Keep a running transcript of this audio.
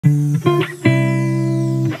Hi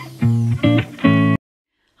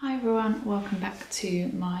everyone, welcome back to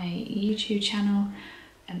my YouTube channel,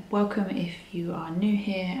 and welcome if you are new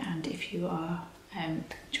here, and if you are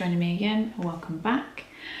joining me again, welcome back.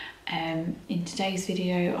 In today's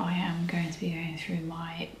video I am going to be going through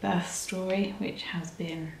my birth story, which has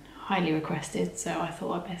been highly requested, so I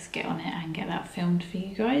thought I'd best get on it and get that filmed for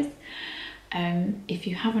you guys. If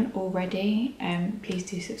you haven't already, please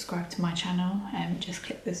do subscribe to my channel. Just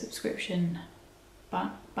click the subscription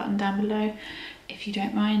button down below if you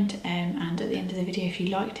don't mind, and at the end of the video, if you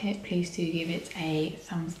liked it, please do give it a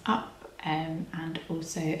thumbs up, and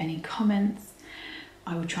also any comments,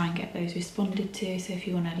 I will try and get those responded to. So if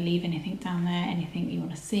you want to leave anything down there, anything you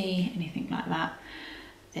want to see, anything like that,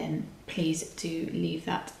 then please do leave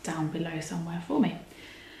that down below somewhere for me.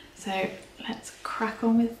 So let's crack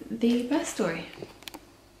on with the birth story.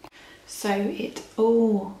 So it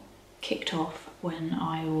all kicked off when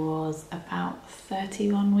I was about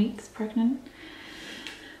 31 weeks pregnant.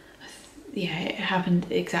 Yeah, it happened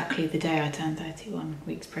exactly the day I turned 31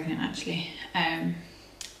 weeks pregnant actually.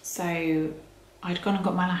 So I'd gone and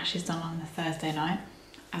got my lashes done on the Thursday night,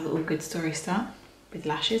 as all good stories start with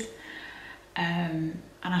lashes. And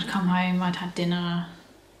I'd come home, I'd had dinner,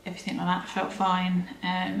 everything like that, felt fine,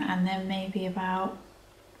 and then maybe about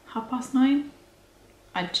 9:30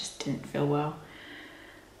 I just didn't feel well.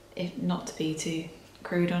 Not to be too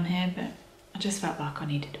crude on here, but I just felt like I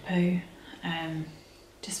needed a poo.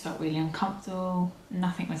 Just felt really uncomfortable,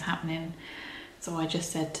 nothing was happening, so I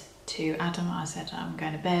just said to Adam, I said, I'm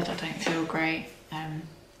going to bed, I don't feel great,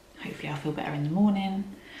 hopefully I'll feel better in the morning.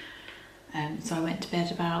 So I went to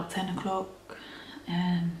bed about 10 o'clock,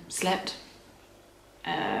 slept.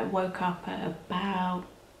 Woke up at about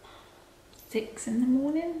 6 in the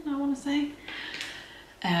morning, I want to say.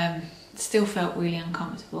 Still felt really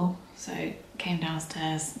uncomfortable, so came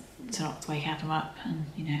downstairs to not wake Adam up, and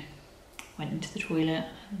went into the toilet.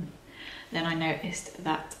 And then I noticed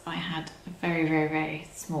that I had a very, very, very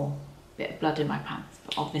small bit of blood in my pants,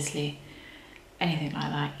 but obviously anything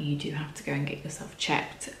like that you do have to go and get yourself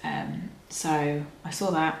checked. So I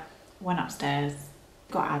saw that, went upstairs,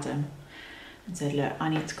 got Adam, and said, look, I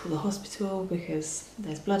need to call the hospital because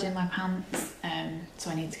there's blood in my pants,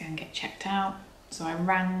 so I need to go and get checked out. So I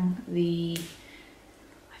rang I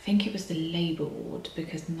think it was the labour ward,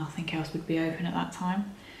 because nothing else would be open at that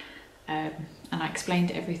time. And I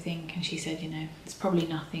explained everything, and she said, it's probably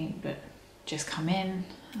nothing, but just come in.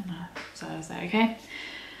 And so I was like, okay.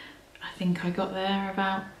 I think I got there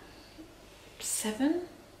about 7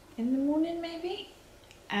 in the morning, maybe.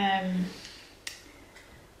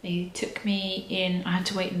 They took me in. I had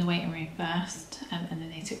to wait in the waiting room first, and then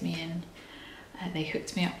they took me in. They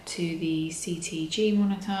hooked me up to the CTG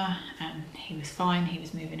monitor, and he was fine, he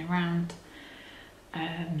was moving around.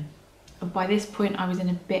 By this point I was in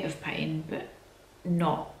a bit of pain, but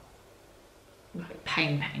not like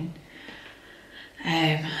pain.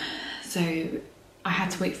 So I had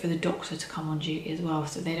to wait for the doctor to come on duty as well,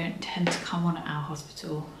 so they don't tend to come on at our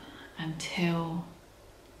hospital until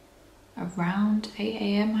around 8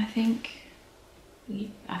 AM I think.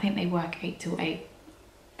 I think they work 8 till 8,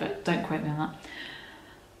 but don't quote me on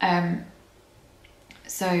that.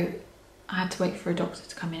 So I had to wait for a doctor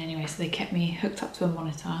to come in anyway, so they kept me hooked up to a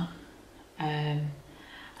monitor, and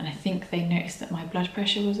I think they noticed that my blood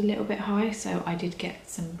pressure was a little bit high, so I did get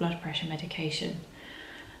some blood pressure medication,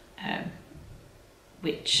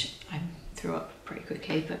 which I threw up pretty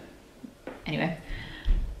quickly, but anyway.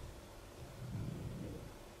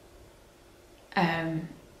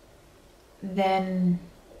 Then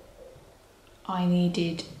I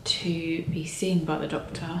needed to be seen by the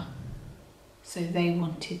doctor, so they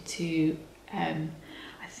wanted to, I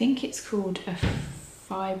think it's called a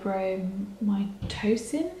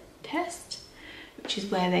fibromatosin test, which is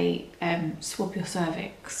where they swab your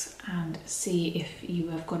cervix and see if you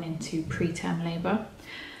have gone into preterm labour.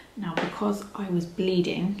 Now, because I was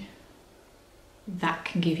bleeding, that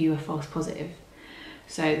can give you a false positive.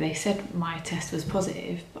 So they said my test was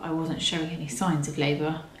positive, but I wasn't showing any signs of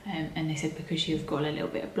labour, and they said because you've got a little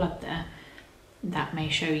bit of blood there, that may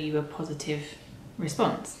show you a positive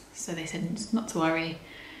response. So they said not to worry,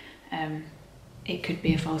 it could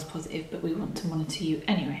be a false positive, but we want to monitor you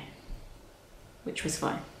anyway, which was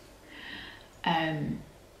fine.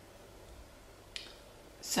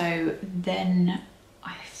 So then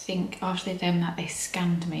I think after they'd done that, they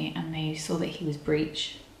scanned me and they saw that he was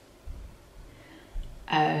breech.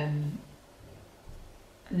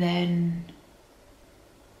 Then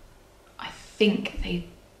I think they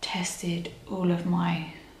tested all of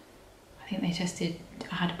my, I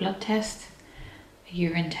had a blood test, a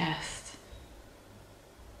urine test,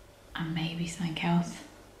 and maybe something else.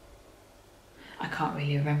 I can't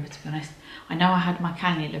really remember, to be honest. I know I had my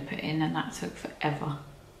cannula put in and that took forever,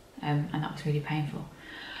 and that was really painful.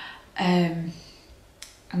 And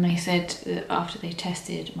they said that after they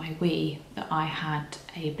tested my wee that I had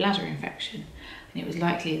a bladder infection, and it was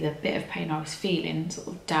likely the bit of pain I was feeling sort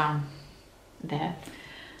of down there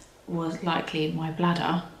was likely my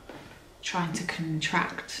bladder trying to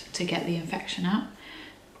contract to get the infection out.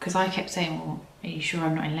 Because I kept saying, well, are you sure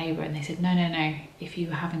I'm not in labour? And they said, no, no, no, if you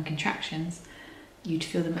were having contractions, you'd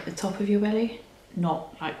feel them at the top of your belly,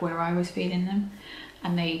 not like where I was feeling them.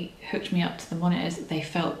 And they hooked me up to the monitors. They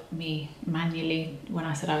felt me manually when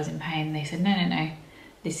I said I was in pain. They said, no, no, no,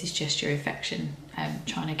 this is just your infection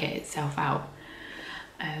trying to get itself out.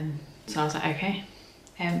 So I was like, okay.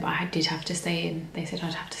 But I did have to stay in. They said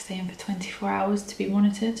I'd have to stay in for 24 hours to be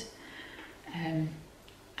monitored. And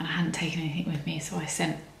I hadn't taken anything with me, so I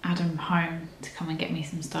sent Adam home to come and get me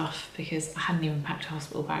some stuff because I hadn't even packed a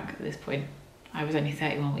hospital bag at this point. I was only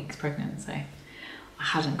 31 weeks pregnant, so I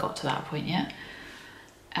hadn't got to that point yet.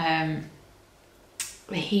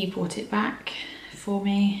 But he brought it back for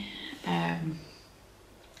me, and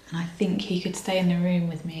I think he could stay in the room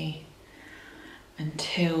with me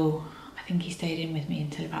until, I think he stayed in with me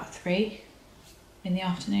until about 3 in the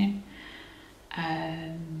afternoon.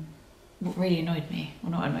 What really annoyed me,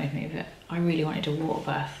 well not annoyed me, but I really wanted a water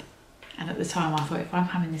birth. And at the time I thought, if I'm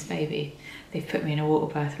having this baby, they've put me in a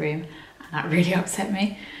water birth room, and that really upset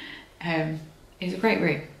me. It was a great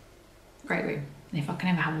room, great room. And if I can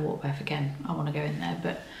ever have a water birth again, I want to go in there.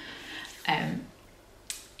 But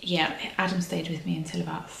yeah, Adam stayed with me until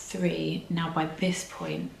about 3. Now by this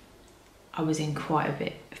point, I was in quite a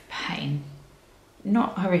bit of pain.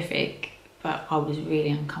 Not horrific, but I was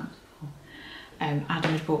really uncomfortable.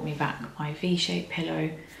 Adam had brought me back my V-shaped pillow,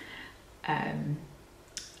 and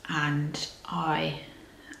I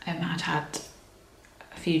had had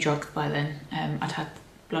a few drugs by then. I'd had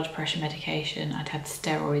blood pressure medication, I'd had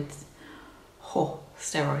steroids.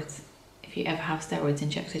 Steroids. If you ever have steroids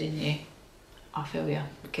injected in you, I feel you,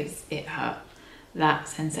 because it hurt. That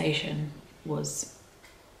sensation was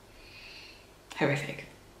horrific.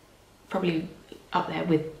 Probably up there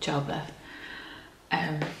with childbirth.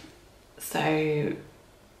 So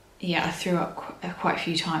yeah, I threw up quite a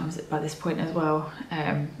few times by this point as well.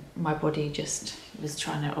 My body just was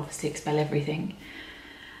trying to obviously expel everything.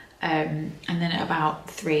 And then at about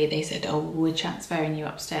 3, they said, oh, we're transferring you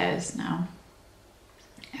upstairs now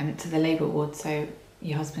to the labour ward, so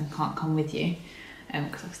your husband can't come with you,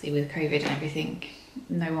 because obviously with COVID and everything,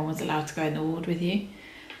 no one was allowed to go in the ward with you.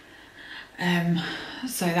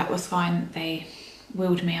 So that was fine. They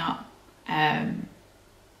wheeled me up, and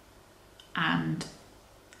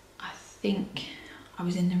I think I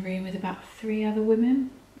was in the room with about 3 other women,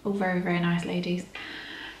 all very, very nice ladies.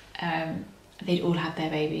 They'd all had their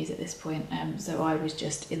babies at this point, so I was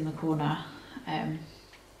just in the corner.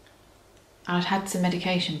 I'd had some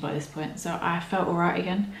medication by this point, so I felt all right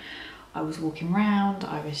again. I was walking around,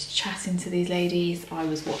 I was chatting to these ladies, I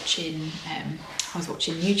was watching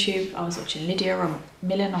YouTube, I was watching Lydia or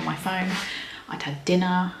Millen on my phone. I'd had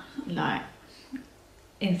dinner, like,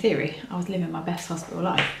 in theory, I was living my best hospital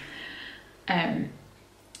life.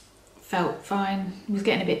 Felt fine, was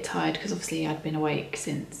getting a bit tired because obviously I'd been awake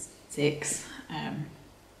since 6.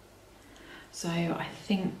 So I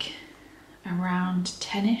think around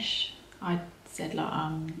 10ish, I said, like,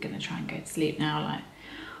 I'm gonna try and go to sleep now. Like,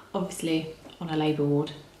 obviously on a labour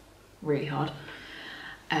ward, really hard.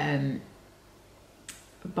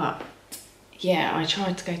 But yeah, I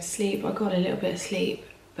tried to go to sleep. I got a little bit of sleep,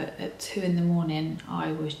 but at 2 in the morning,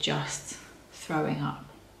 I was just throwing up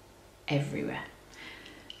everywhere.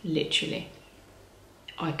 Literally,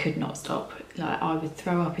 I could not stop. Like, I would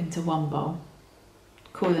throw up into one bowl,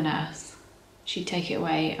 call the nurse, she'd take it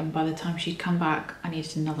away, and by the time she'd come back, I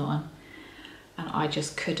needed another one. And I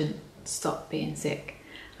just couldn't stop being sick.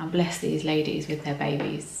 And bless these ladies with their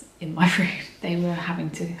babies in my room. They were having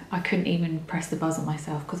to, I couldn't even press the buzzer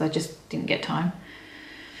myself because I just didn't get time.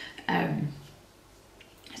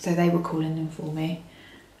 So they were calling them for me.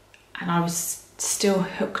 And I was still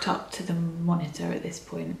hooked up to the monitor at this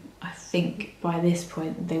point. I think by this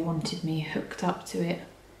point they wanted me hooked up to it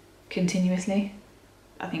continuously.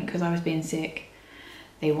 I think because I was being sick,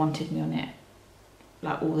 they wanted me on it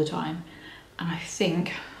like all the time. And I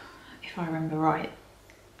think, if I remember right,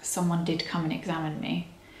 someone did come and examine me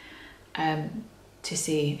to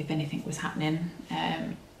see if anything was happening,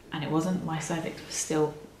 and it wasn't. My cervix was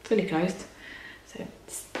still fully closed, so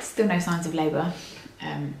still no signs of labour.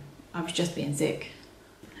 I was just being sick,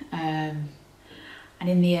 and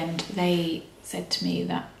in the end they said to me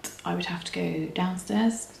that I would have to go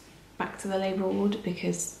downstairs back to the labour ward,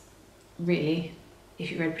 because really,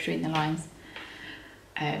 if you read between the lines,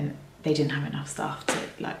 they didn't have enough staff to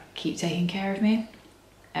like keep taking care of me.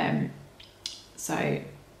 So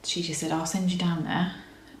she just said, I'll send you down there.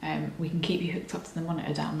 We can keep you hooked up to the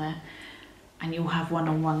monitor down there, and you'll have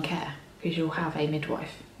one-on-one care because you'll have a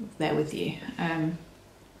midwife there with you.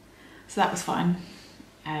 So that was fine.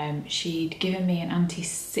 She'd given me an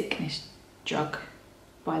anti-sickness drug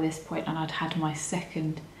by this point, and I'd had my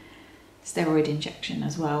second steroid injection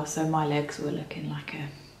as well, so my legs were looking like a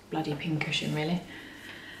bloody pincushion really.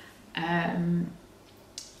 And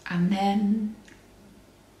then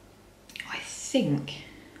I think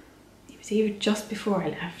it was either just before I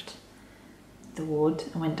left the ward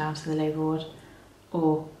and went down to the labour ward,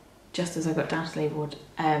 or just as I got down to the labour ward,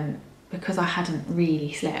 because I hadn't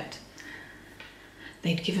really slept,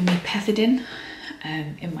 they'd given me pethidine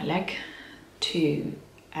in my leg to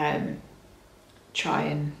try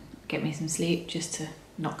and get me some sleep, just to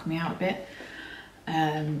knock me out a bit,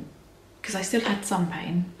 because I still had some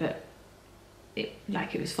pain, but it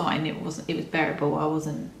was fine. It was bearable. I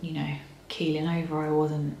wasn't, you know, keeling over. I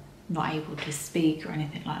wasn't not able to speak or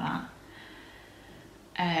anything like that.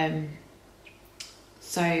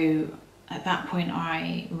 So at that point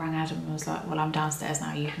I rang Adam and was like, well, I'm downstairs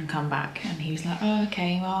now, you can come back. And he was like, oh,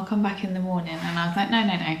 okay, well, I'll come back in the morning. And I was like, no,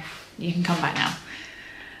 you can come back now.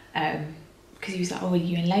 Because he was like, oh, are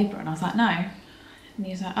you in labour? And I was like, no. And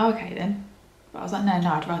he was like, oh, okay then. But I was like, no,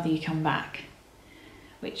 I'd rather you come back.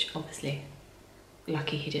 Which obviously,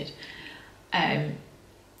 lucky he did.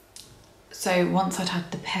 So once I'd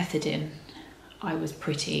had the pethidine, I was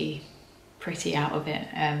pretty out of it.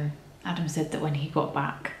 Adam said that when he got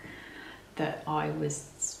back, that I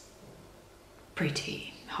was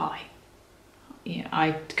pretty high. You know,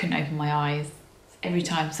 I couldn't open my eyes. Every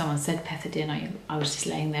time someone said pethidine, I was just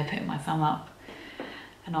laying there putting my thumb up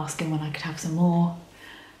and asking when I could have some more.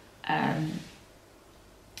 And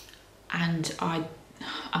I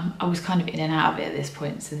was kind of in and out of it at this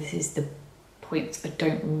point, so this is the points I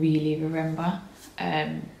don't really remember.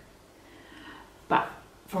 But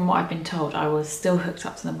from what I've been told, I was still hooked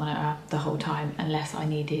up to the monitor the whole time, unless I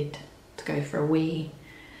needed to go for a wee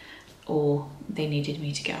or they needed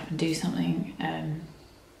me to get up and do something,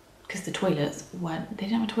 because the toilets they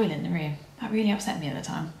didn't have a toilet in the room. That really upset me at the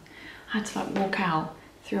time. I had to like walk out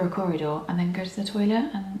through a corridor and then go to the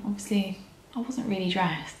toilet, and obviously I wasn't really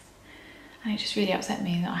dressed, and it just really upset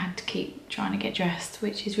me that I had to keep trying to get dressed,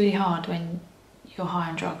 which is really hard when you're high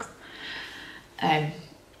on drugs.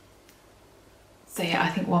 So yeah, I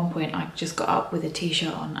think one point I just got up with a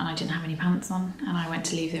t-shirt on and I didn't have any pants on, and I went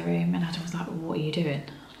to leave the room and Adam was like, what are you doing?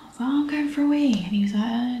 I was like, oh, I'm going for a wee. And he was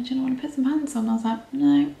like, do you not want to put some pants on? I was like,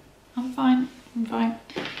 no, I'm fine.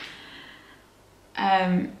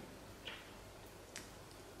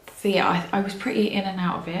 So yeah, I was pretty in and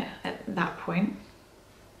out of it at that point.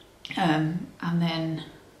 And then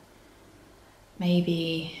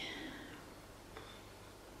maybe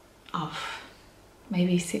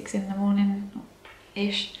 6 in the morning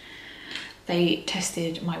ish, they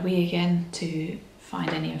tested my wee again to find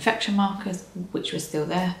any infection markers, which were still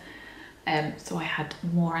there. So I had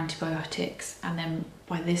more antibiotics, and then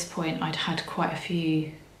by this point I'd had quite a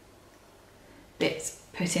few bits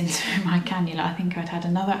put into my cannula. I think I'd had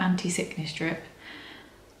another anti-sickness drip,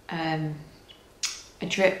 a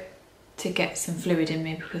drip to get some fluid in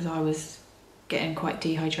me because I was getting quite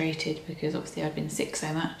dehydrated because obviously I'd been sick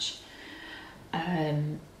so much.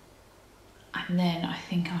 And then I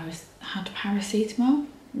think I had paracetamol,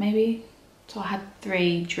 maybe. So I had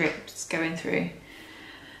 3 drips going through.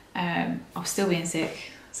 I was still being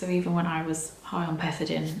sick, so even when I was high on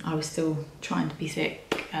pethidine, I was still trying to be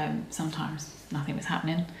sick. Sometimes nothing was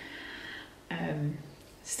happening.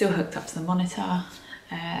 Still hooked up to the monitor.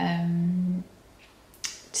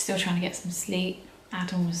 Still trying to get some sleep.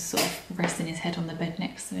 Adam was sort of resting his head on the bed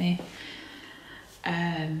next to me.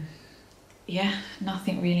 Yeah,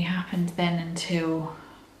 nothing really happened then until,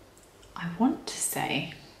 I want to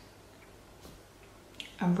say,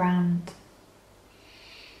 around,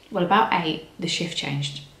 well, about 8, the shift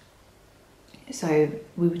changed. So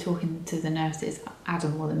we were talking to the nurses,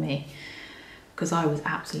 Adam more than me, because I was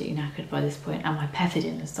absolutely knackered by this point and my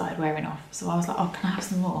pethidine had started wearing off. So I was like, oh, can I have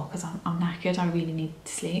some more? Because I'm knackered, I really need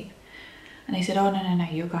to sleep. And they said, oh, no,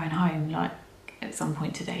 you're going home like at some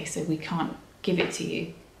point today, so we can't give it to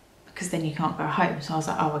you because then you can't go home. So I was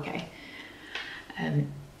like, oh, okay.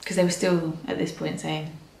 Because they were still at this point saying,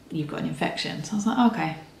 you've got an infection. So I was like,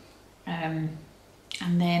 okay. And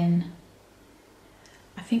then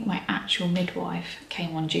I think my actual midwife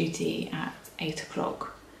came on duty at 8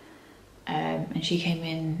 o'clock. and she came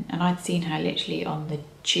in, and I'd seen her literally on the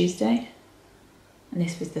Tuesday, and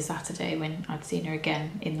this was the Saturday when I'd seen her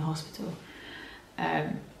again in the hospital.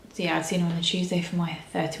 So yeah, I'd seen her on the Tuesday for my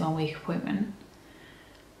 31-week appointment,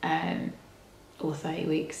 or 30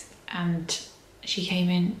 weeks, and she came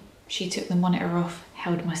in, she took the monitor off,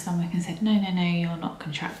 held my stomach and said, no, you're not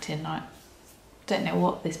contracting, like, don't know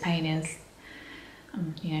what this pain is.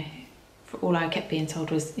 You know, for all I kept being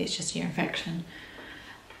told was it's just your infection.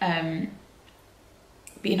 But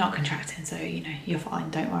you're not contracting, so you know, you're fine,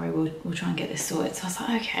 don't worry, we'll try and get this sorted. So I was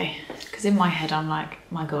like, okay, because in my head I'm like,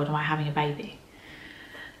 my God, am I having a baby?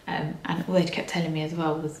 And all they kept telling me as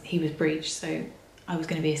well was he was breech, so I was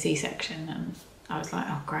going to be a C-section, and I was like,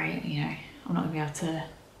 oh great, you know, I'm not going to be able to,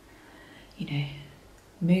 you know,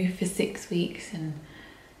 move for 6 weeks, and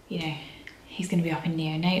you know, he's going to be up in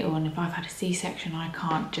neonatal, and if I've had a C-section I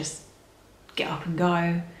can't just get up and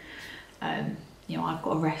go. You know, I've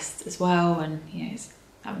got to rest as well, and you know,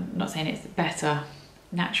 I'm not saying it's better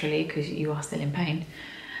naturally because you are still in pain,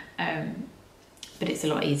 but it's a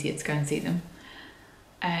lot easier to go and see them.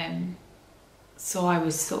 So I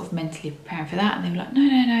was sort of mentally preparing for that, and they were like,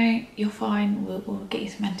 no, you're fine, we'll get you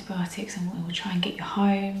some antibiotics and we'll try and get you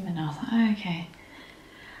home. And I was like, oh, okay.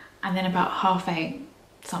 And then about 7:30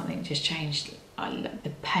 something just changed.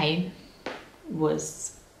 The pain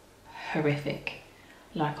was horrific.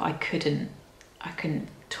 Like I couldn't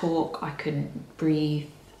talk, I couldn't breathe.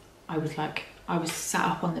 I was sat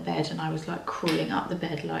up on the bed and I was like crawling up the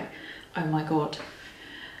bed like, oh my God,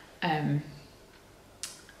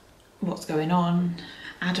 what's going on?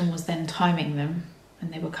 Adam was then timing them,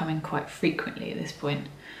 and they were coming quite frequently at this point.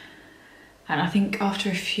 And I think after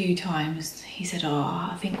a few times he said, oh,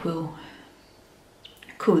 I think we'll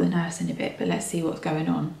call the nurse in a bit, but let's see what's going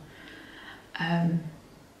on. And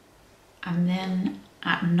then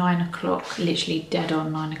at 9 o'clock, literally dead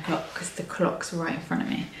on 9 o'clock, because the clock's right in front of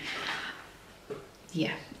me,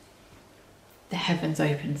 yeah, the heavens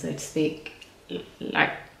opened, so to speak.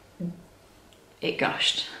 Like, it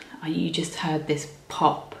gushed. You just heard this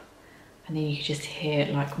pop, and then you could just hear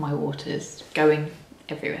like my waters going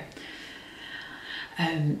everywhere.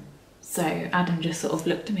 So Adam just sort of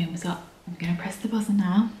looked at me and was like, I'm going to press the buzzer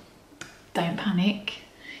now, don't panic,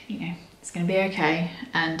 you know, it's going to be okay.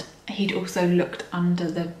 And he'd also looked under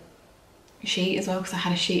the sheet as well, because I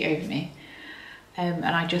had a sheet over me, and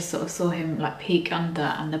I just sort of saw him like peek under,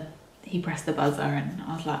 and he pressed the buzzer, and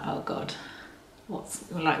I was like, oh God,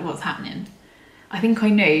 what's happening? I think I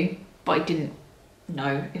knew, but I didn't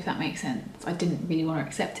know, if that makes sense. I didn't really want to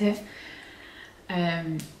accept it.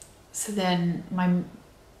 So then a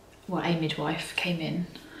midwife came in.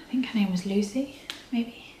 I think her name was Lucy,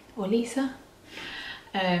 maybe, or Lisa.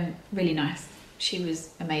 Really nice. She was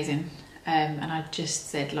amazing. And I just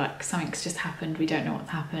said, like, something's just happened, we don't know what's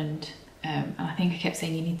happened. And I think I kept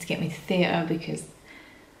saying, you need to get me to theatre because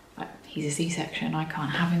like, he's a C-section, I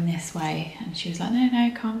can't have him this way. And she was like,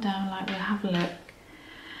 no, calm down, like, we'll have a look.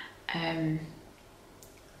 And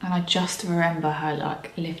I just remember her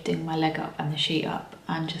like lifting my leg up and the sheet up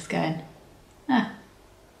and just going,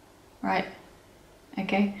 right,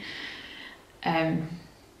 okay. And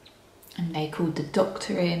they called the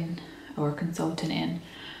doctor in, or a consultant in,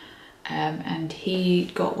 and he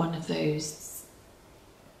got one of those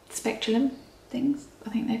speculum things, I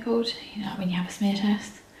think they're called, you know, when you have a smear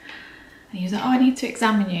test. And he was like, oh, I need to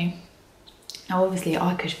examine you. Now obviously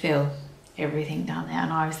I could feel everything down there,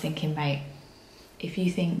 and I was thinking, mate, if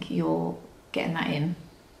you think you're getting that in,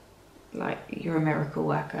 like, you're a miracle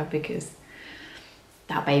worker, because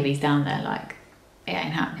that baby's down there, like, it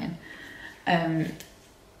ain't happening.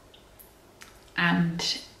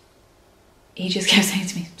 And he just kept saying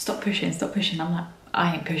to me, stop pushing. I'm like,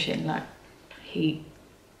 I ain't pushing, like, he's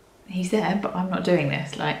there, but I'm not doing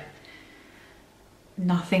this, like,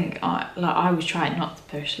 nothing. I was trying not to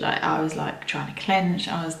push, like, I was like trying to clench,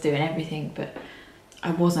 I was doing everything, but I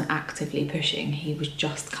wasn't actively pushing, he was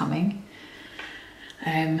just coming.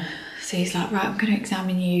 So he's like, right, I'm going to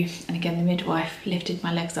examine you. And again, the midwife lifted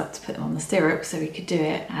my legs up to put them on the stirrup so he could do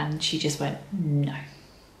it, and she just went, no,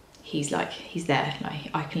 he's there, like,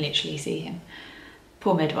 I can literally see him.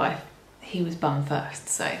 Poor midwife, he was bum first,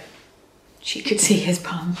 so she could see his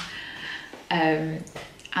bum. And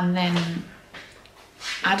then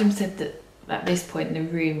Adam said that at this point the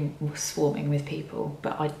room was swarming with people,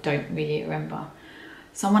 but I don't really remember.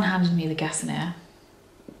 Someone handed me the Gassonair,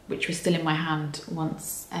 which was still in my hand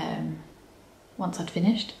once I'd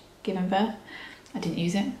finished giving birth. I didn't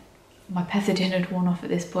use it. My pethidine had worn off at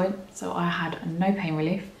this point, so I had no pain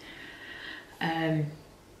relief.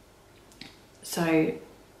 So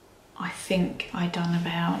I think I'd done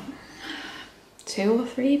about 2 or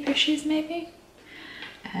 3 pushes maybe,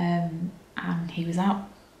 and he was out.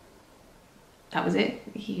 That was it.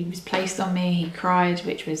 He was placed on me, he cried,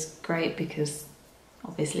 which was great because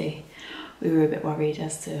obviously we were a bit worried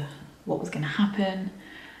as to what was going to happen.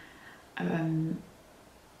 And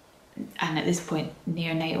at this point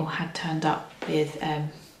neonatal had turned up with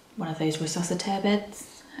one of those resuscitator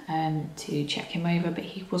beds to check him over, but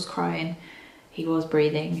he was crying, he was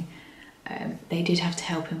breathing. They did have to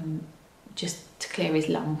help him just to clear his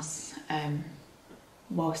lungs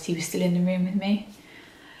whilst he was still in the room with me.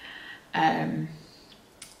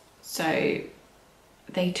 So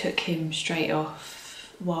they took him straight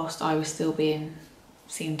off whilst I was still being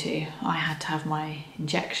seen to. I had to have my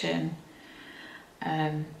injection.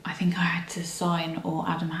 I think I had to sign, or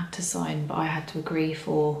Adam had to sign, but I had to agree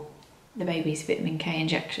for the baby's vitamin K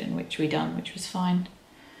injection, which we done, which was fine.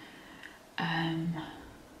 Then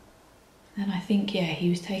I think, yeah, he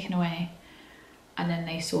was taken away, and then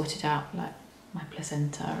they sorted out like my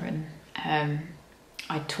placenta, and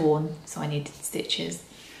I'd torn, so I needed stitches.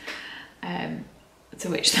 To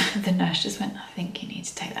which the nurse just went, I think you need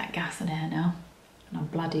to take that gas and air now. And I'm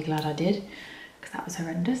bloody glad I did, because that was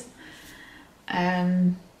horrendous.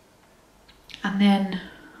 And then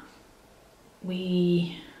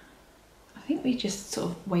I think we just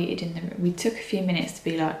sort of waited in the room. We took a few minutes to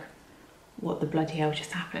be like, what the bloody hell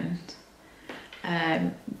just happened?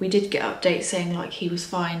 We did get updates saying like he was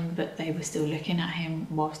fine, but they were still looking at him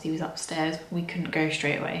whilst he was upstairs. We couldn't go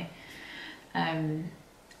straight away.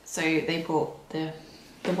 So they brought the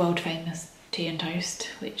world famous tea and toast,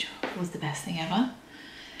 which was the best thing ever.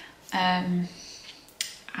 And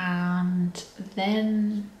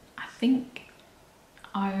then I think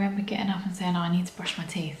I remember getting up and saying, oh, I need to brush my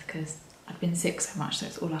teeth, because I'd been sick so much, so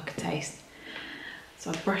it's all I could taste.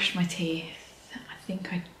 So I brushed my teeth. I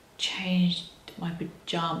think I changed my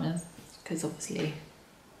pyjamas, because obviously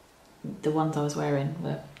the ones I was wearing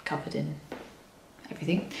were covered in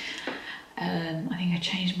everything. I think I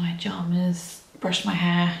changed my pyjamas, brushed my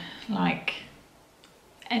hair like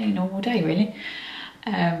any normal day really.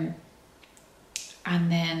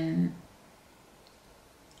 And then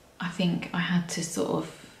I think I had to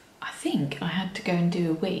go and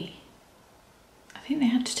do a wee. I think they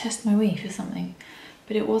had to test my wee for something,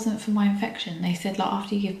 but it wasn't for my infection. They said like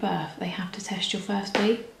after you give birth, they have to test your first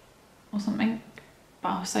wee or something. But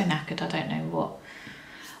I was so knackered, I don't know what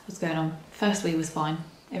was going on. First wee was fine.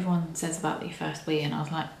 Everyone says about the first wee, and I was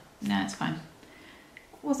like, no, it's fine.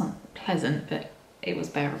 It wasn't pleasant, but it was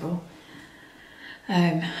bearable.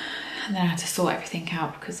 And then I had to sort everything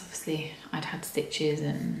out, because obviously I'd had stitches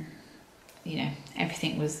and, you know,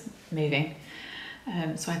 everything was moving.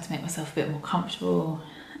 So I had to make myself a bit more comfortable.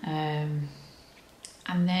 And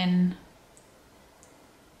then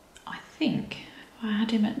I think I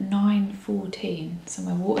had him at 9:14. So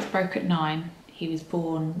my waters broke at 9. He was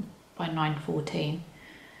born by 9:14.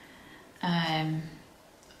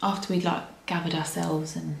 After we'd like gathered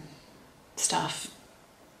ourselves and stuff,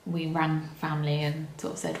 we rang family and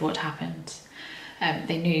sort of said what happened.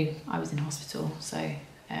 They knew I was in hospital, so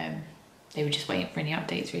they were just waiting for any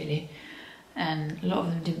updates really. And a lot of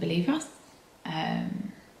them didn't believe us.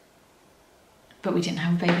 But we didn't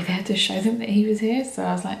have a baby there to show them that he was here, so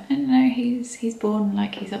I was like, no, he's born,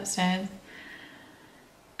 like he's upstairs.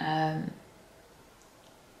 But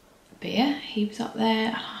yeah, he was up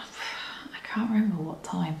there. I can't remember what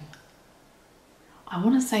time. I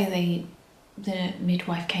want to say the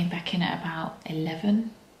midwife came back in at about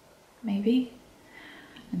 11, maybe,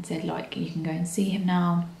 and said like, you can go and see him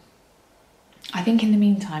now. I think in the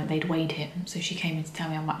meantime they'd weighed him, so she came in to tell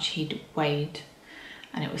me how much he'd weighed,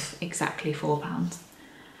 and it was exactly 4 pounds.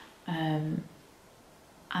 And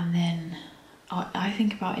then I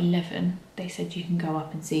think about 11 they said you can go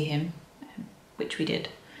up and see him, which we did.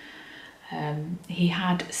 He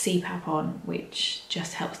had CPAP on, which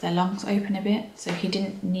just helps their lungs open a bit, so he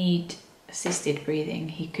didn't need assisted breathing,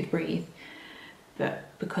 he could breathe, but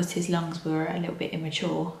because his lungs were a little bit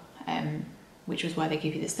immature, which was why they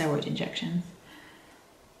give you the steroid injections,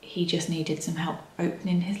 he just needed some help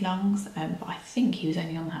opening his lungs. But I think he was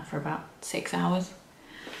only on that for about 6 hours.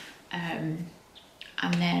 And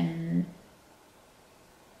then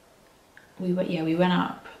we went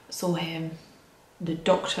up, saw him. The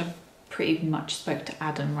doctor pretty much spoke to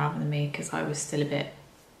Adam rather than me, because I was still a bit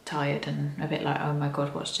tired and a bit like, oh my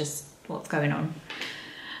god, what's going on.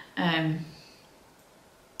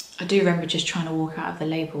 I do remember just trying to walk out of the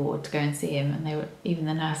labour ward to go and see him, and even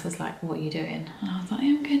the nurse was like, what are you doing? And I was like, yeah,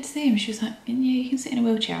 I'm going to see him. She was like, yeah, you can sit in a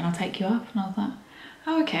wheelchair and I'll take you up. And I was like,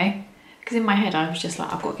 oh, okay. Because in my head I was just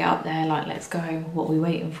like, I've got to get up there, like, let's go, what are we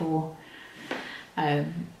waiting for?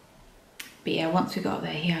 But yeah, once we got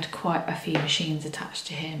there, he had quite a few machines attached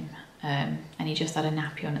to him, and he just had a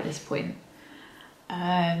nappy on at this point.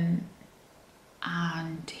 And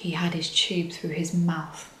he had his tube through his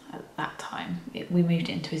mouth at that time. We moved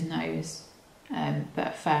it into his nose, but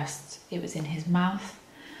at first it was in his mouth.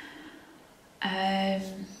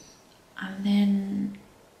 And then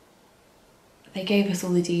they gave us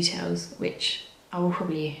all the details, which I will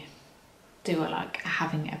probably do like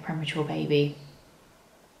having a premature baby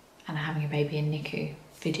and having a baby in NICU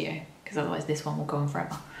video, because otherwise this one will go on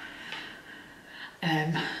forever.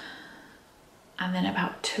 And then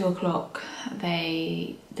about 2 o'clock,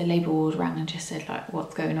 the labour ward rang and just said like,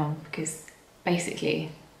 what's going on? Because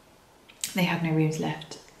basically they had no rooms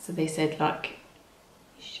left. So they said like,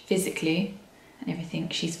 physically and everything,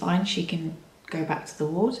 she's fine, she can go back to the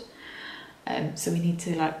ward. So we need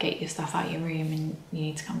to like get your stuff out of your room and you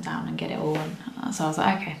need to come down and get it all. And so I was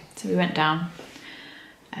like, okay. So we went down,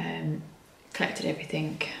 collected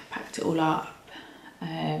everything, packed it all up,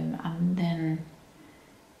 and then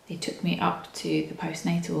they took me up to the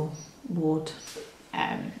postnatal ward,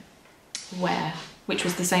 which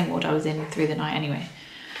was the same ward I was in through the night anyway,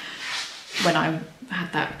 when I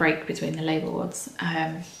had that break between the labour wards.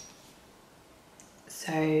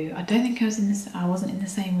 So I don't think I wasn't in the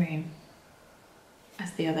same room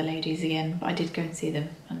as the other ladies again, but I did go and see them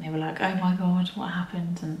and they were like, oh my god, what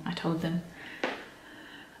happened? And I told them.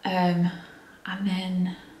 And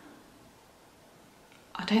then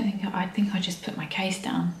I think I just put my case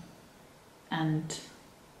down, and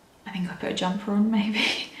I think I put a jumper on maybe,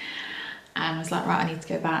 and I was like, right, I need to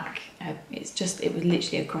go back. It was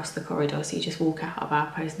literally across the corridor, so you just walk out of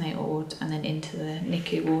our postnatal ward and then into the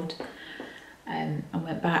NICU ward. And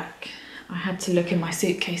went back. I had to look in my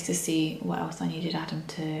suitcase to see what else I needed Adam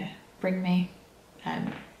to bring me.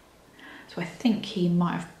 So I think he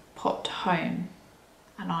might have popped home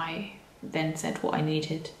and I then said what I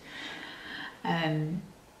needed.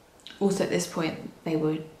 Also at this point they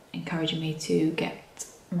were encouraging me to get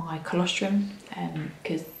my colostrum,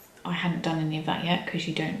 because I hadn't done any of that yet, because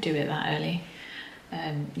you don't do it that early.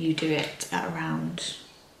 You do it at around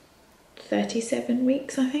 37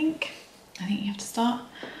 weeks, I think you have to start.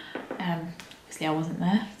 Obviously I wasn't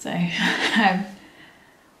there, so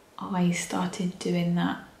I started doing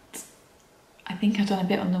that. I think I'd done a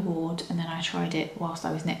bit on the ward and then I tried it whilst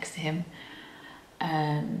I was next to him,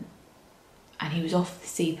 and he was off the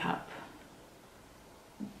CPAP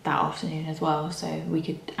that afternoon as well, so we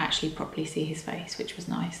could actually properly see his face, which was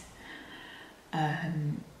nice.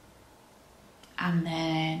 And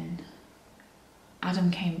then Adam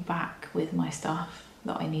came back with my stuff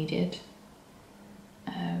that I needed.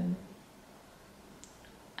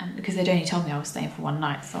 And because they'd only told me I was staying for one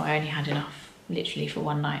night, so I only had enough literally for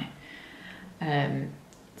one night.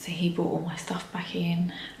 So he brought all my stuff back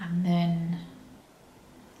in, and then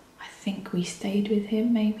I think we stayed with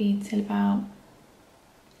him maybe until about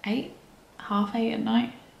 8, half 8 at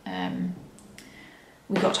night.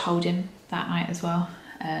 We got to hold him that night as well,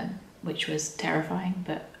 which was terrifying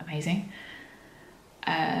but amazing.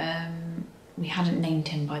 We hadn't named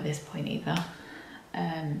him by this point either.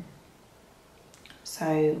 So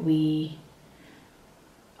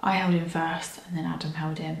I held him first and then Adam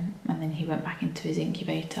held him, and then he went back into his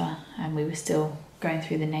incubator and we were still going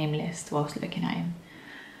through the name list whilst looking at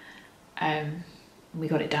him. We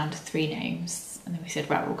got it down to 3 names and then we said,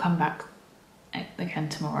 right, we'll come back again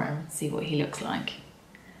tomorrow and see what he looks like.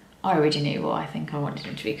 I already knew what I think I wanted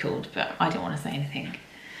him to be called, but I didn't want to say anything.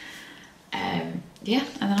 Yeah,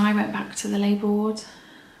 and then I went back to the labour ward,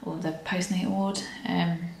 or the postnatal ward,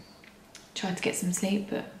 tried to get some sleep,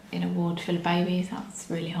 but in a ward full of babies, that's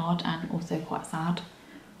really hard and also quite sad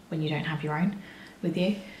when you don't have your own with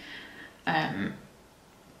you.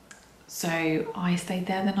 So I stayed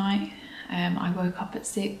there the night. I woke up at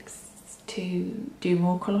 6 to do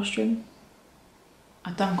more colostrum.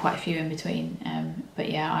 I've done quite a few in between, but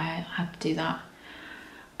yeah, I had to do that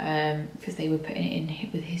because they were putting it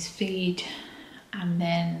in with his feed. And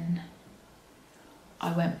then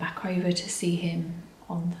I went back over to see him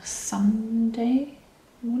on the Sunday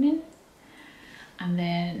morning, and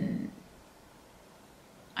then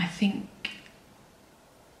I think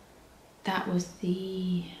that was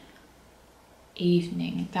the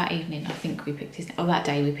evening. That evening I think we picked his name, or that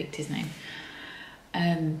day we picked his name.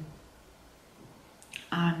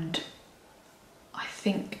 And I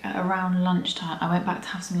think around lunchtime I went back to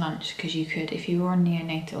have some lunch, because you could, if you were on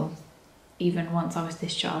neonatal, even once I was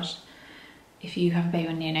discharged, if you have a baby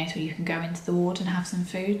on neonatal, you can go into the ward and have some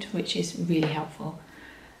food, which is really helpful.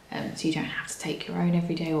 So you don't have to take your own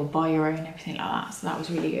every day or buy your own, everything like that. So that was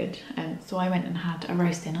really good. So I went and had a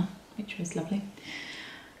roast dinner, which was lovely.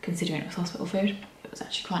 considering it was hospital food. It was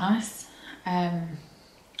actually quite nice. And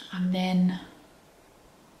then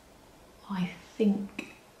I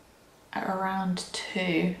think at around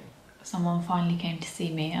 2, someone finally came to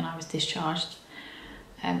see me and I was discharged,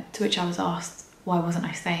 to which I was asked why wasn't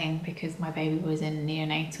I staying because my baby was in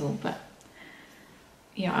neonatal. But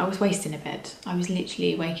you know, I was wasting a bed. I was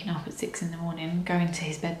literally waking up at 6 in the morning, going to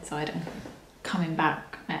his bedside and coming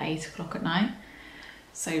back at 8 o'clock at night.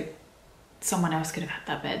 So someone else could have had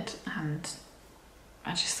that bed, and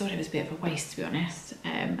I just thought it was a bit of a waste, to be honest.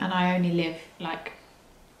 And I only live, like,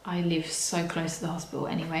 I live so close to the hospital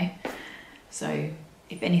anyway. So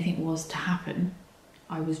if anything was to happen,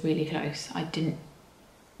 I was really close. I didn't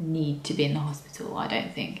need to be in the hospital, I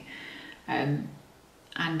don't think. And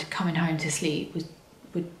coming home to sleep would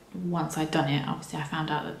once I'd done it, obviously I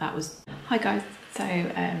found out that was... Hi guys. So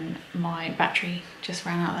my battery just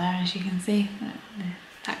ran out there, as you can see.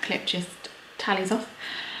 That clip just tallies off.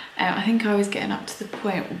 I think I was getting up to the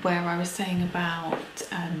point where I was saying about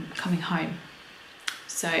coming home.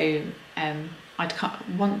 So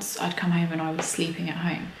once I'd come home and I was sleeping at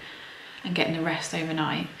home and getting a rest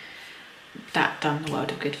overnight, that done the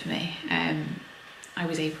world of good for me. I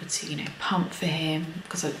was able to, you know, pump for him,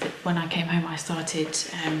 because when I came home I started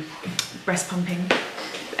breast pumping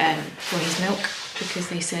for his milk, because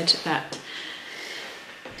they said that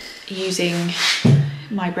using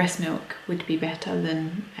my breast milk would be better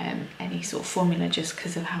than any sort of formula, just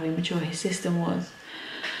because of how immature his system was,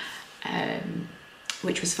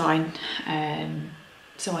 which was fine.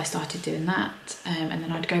 So I started doing that, and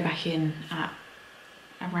then I'd go back in at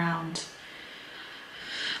around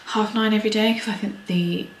 9:30 every day, because I think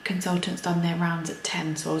the consultants done their rounds at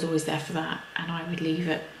 10, so I was always there for that, and I would leave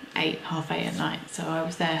at 8, 8:30 at night, so I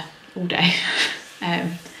was there all day.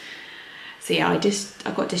 So yeah, I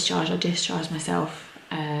got discharged. I discharged myself,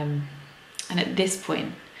 and at this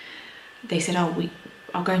point they said, oh,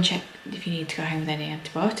 I'll go and check if you need to go home with any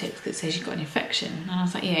antibiotics, because it says you've got an infection. And I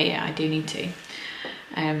was like, yeah, I do need to,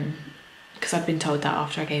 because I'd been told that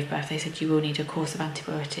after I gave birth. They said you will need a course of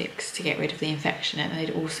antibiotics to get rid of the infection, and they'd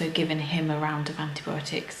also given him a round of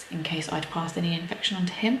antibiotics in case I'd passed any infection on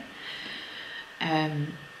to him.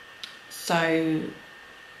 So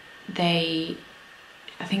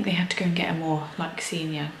I think they had to go and get a more like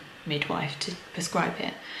senior midwife to prescribe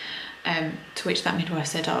it, to which that midwife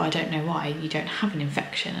said, oh, I don't know why you don't have an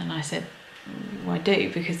infection. And I said, well, I do,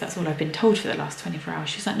 because that's all I've been told for the last 24 hours.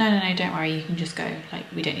 She's like, no, don't worry, you can just go, like,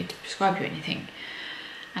 we don't need to prescribe you anything.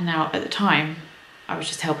 And now at the time I was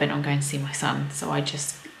just hell-bent on going to see my son, so I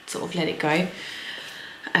just sort of let it go.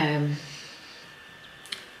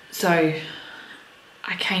 So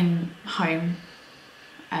I came home,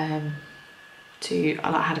 I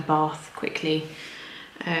had a bath quickly.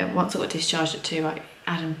 Once I got discharged at 2,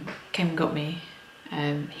 Adam came and got me.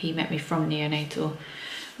 He met me from neonatal.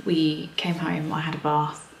 We came home, I had a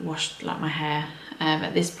bath, washed like my hair.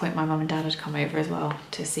 At this point my mum and dad had come over as well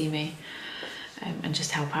to see me, and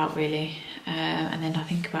just help out really. And then I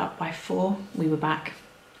think about by 4 we were back,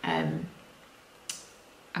 and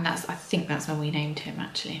I think that's when we named him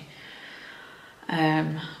actually.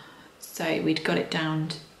 So we'd got it down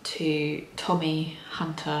to Tommy,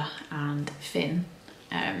 Hunter and Finn,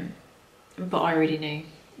 but I already knew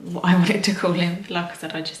what I wanted to call him. Like I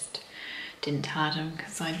said, I just didn't tell Adam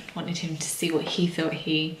because I wanted him to see what he thought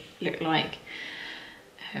he looked like.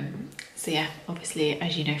 So yeah, obviously,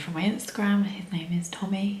 as you know from my Instagram, his name is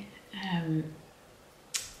Tommy.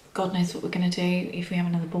 God knows what we're going to do if we have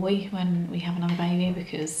another boy when we have another baby,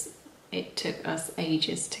 because it took us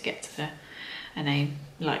ages to get to a name.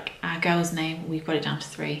 Like our girl's name, we've got it down to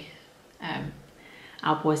 3.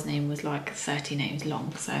 Our boy's name was like 30 names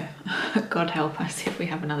long, so God help us if we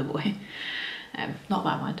have another boy. Not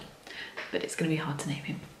that I mind, but it's going to be hard to name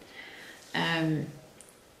him.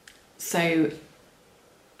 So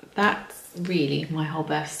that's really my whole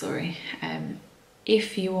birth story.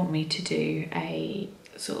 If you want me to do a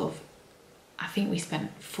sort of, I think we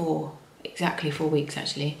spent exactly 4 weeks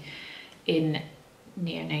actually in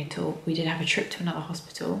neonatal. We did have a trip to another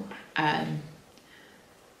hospital.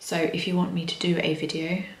 So if you want me to do a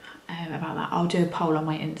video about that, I'll do a poll on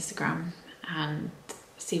my Instagram and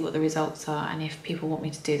see what the results are, and if people want me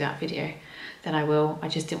to do that video, then I will. I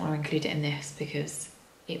just didn't want to include it in this because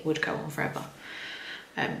it would go on forever.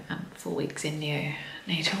 And 4 weeks in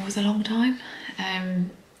neonatal was a long time,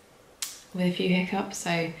 with a few hiccups.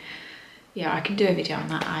 So yeah, I can do a video on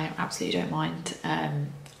that. I absolutely don't mind.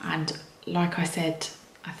 And like I said,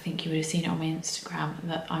 I think you would have seen it on my Instagram,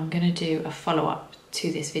 that I'm going to do a follow-up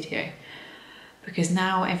to this video, because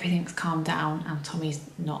now everything's calmed down and Tommy's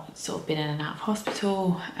not sort of been in and out of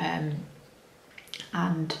hospital.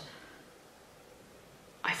 and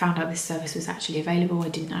I found out this service was actually available. I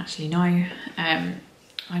didn't actually know.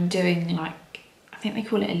 I'm doing, like, I think they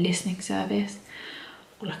call it a listening service,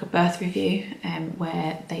 or like a birth review,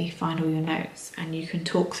 where they find all your notes and you can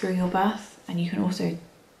talk through your birth, and you can also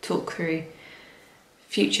talk through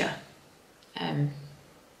future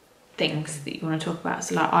things that you want to talk about.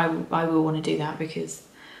 So like I will want to do that, because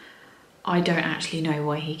I don't actually know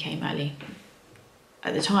why he came early.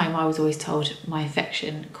 At the time, I was always told my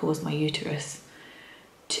infection caused my uterus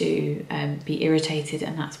to be irritated,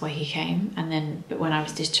 and that's why he came. And then, but when I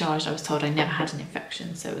was discharged, I was told I never had an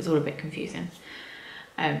infection, so it was all a bit confusing.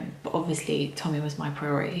 But obviously Tommy was my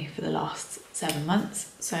priority for the last 7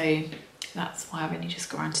 months, so that's why I've only just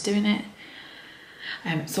got around to doing it.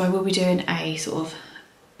 So I will be doing a sort of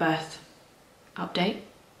birth update,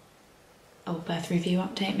 or birth review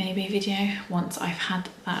update maybe video, once I've had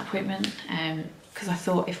that appointment, because I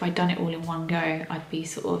thought if I'd done it all in one go, I'd be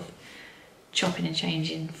sort of chopping and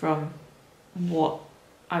changing from what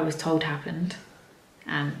I was told happened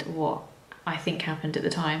and what I think happened at the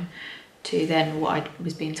time to then what I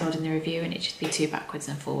was being told in the review, and it'd just be too backwards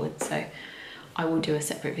and forwards. So I will do a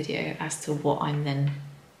separate video as to what I'm then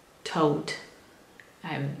told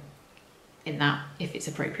in that, if it's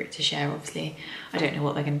appropriate to share. Obviously I don't know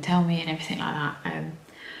what they're going to tell me and everything like that,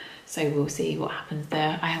 so we'll see what happens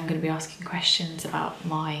there. I am going to be asking questions about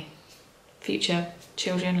my future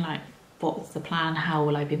children, like what's the plan, how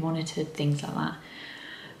will I be monitored, things like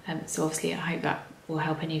that. So obviously I hope that will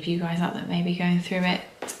help any of you guys out that may be going through it.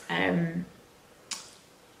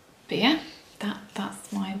 But yeah,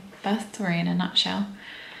 that's my birth story in a nutshell.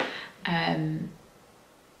 I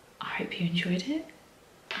hope you enjoyed it.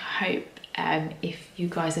 I hope if you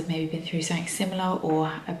guys have maybe been through something similar,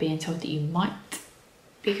 or are being told that you might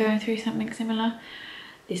be going through something similar,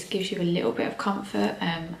 this gives you a little bit of comfort,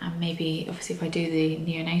 and maybe obviously if I do the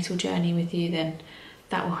neonatal journey with you, then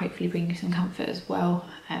that will hopefully bring you some comfort as well.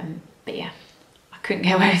 But yeah, I couldn't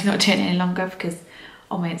get away with not doing it any longer, because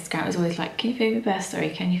on my Instagram it was always like, can you film your birth story,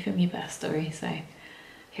 can you film your birth story? So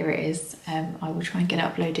here it is. I will try and get it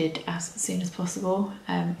uploaded as soon as possible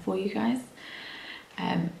for you guys.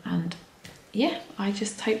 And yeah, I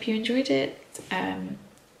just hope you enjoyed it.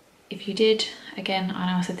 If you did, again,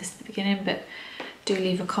 I know I said this at the beginning, but do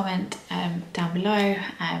leave a comment down below,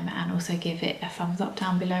 and also give it a thumbs up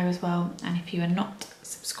down below as well. And if you are not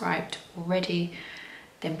subscribed already,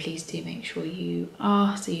 then please do make sure you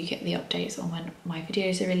are, so you get the updates on when my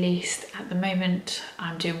videos are released. At the moment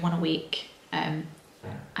I'm doing one a week, and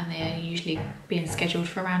they are usually being scheduled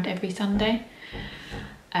for around every Sunday.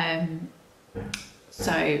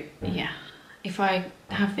 So yeah, if I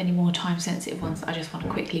have any more time sensitive ones that I just want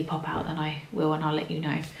to quickly pop out, then I will, and I'll let you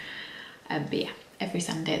know. But yeah, every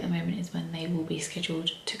Sunday at the moment is when they will be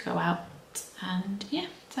scheduled to go out. And yeah,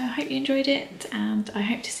 so I hope you enjoyed it, and I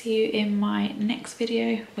hope to see you in my next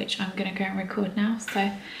video, which I'm going to go and record now. So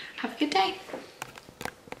have a good day.